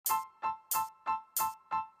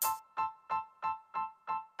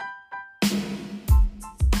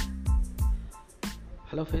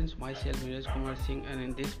Hello friends, myself Neeraj Kumar Singh, and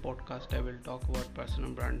in this podcast I will talk about personal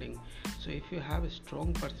branding. So if you have a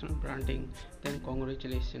strong personal branding, then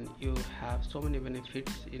congratulations, you have so many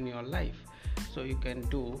benefits in your life. So you can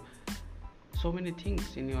do so many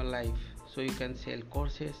things in your life. So you can sell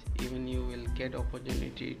courses, even you will get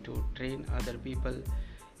opportunity to train other people.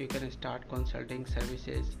 You can start consulting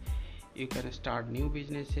services, you can start new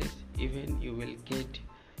businesses, even you will get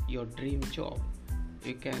your dream job.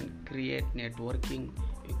 You can create networking,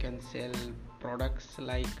 you can sell products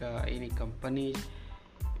like any companies.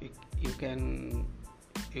 You, you can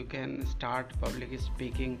you can start public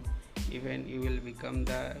speaking, even you will become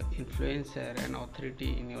the influencer and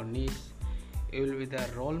authority in your niche. You will be the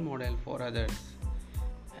role model for others.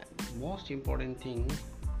 Most important thing,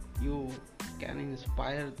 you can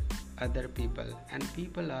inspire other people, and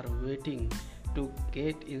people are waiting to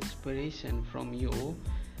get inspiration from you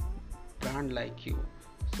brand like you.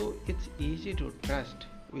 So it's easy to trust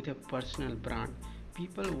with a personal brand.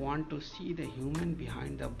 People want to see the human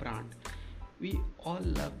behind the brand. We all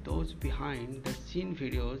love those behind the scene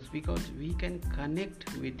videos because we can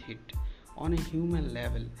connect with it on a human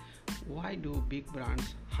level. Why do big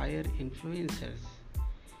brands hire influencers?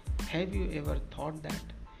 Have you ever thought that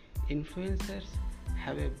influencers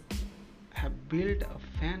have a have built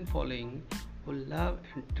a fan following who love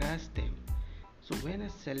and trust them? So when a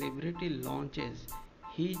celebrity launches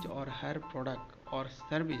his or her product or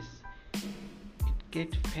service, it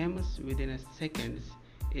gets famous within a seconds,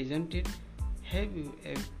 isn't it? Have you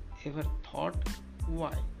ever thought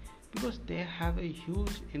why? Because they have a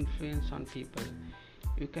huge influence on people.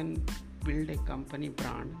 You can build a company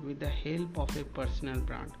brand with the help of a personal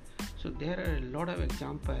brand. So there are a lot of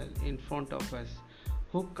examples in front of us.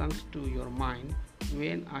 Who comes to your mind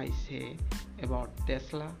when I say about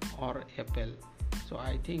Tesla or Apple? So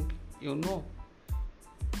I think you know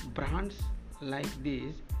brands like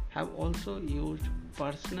these have also used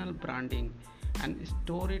personal branding and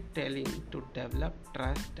storytelling to develop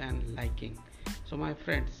trust and liking. So my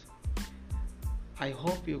friends, I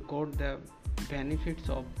hope you got the benefits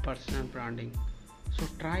of personal branding. So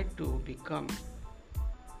try to become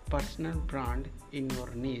personal brand in your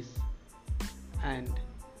niche, and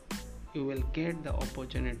you will get the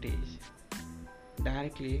opportunities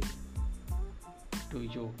directly to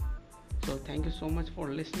you. So thank you so much for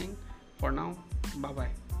listening. For now, bye bye.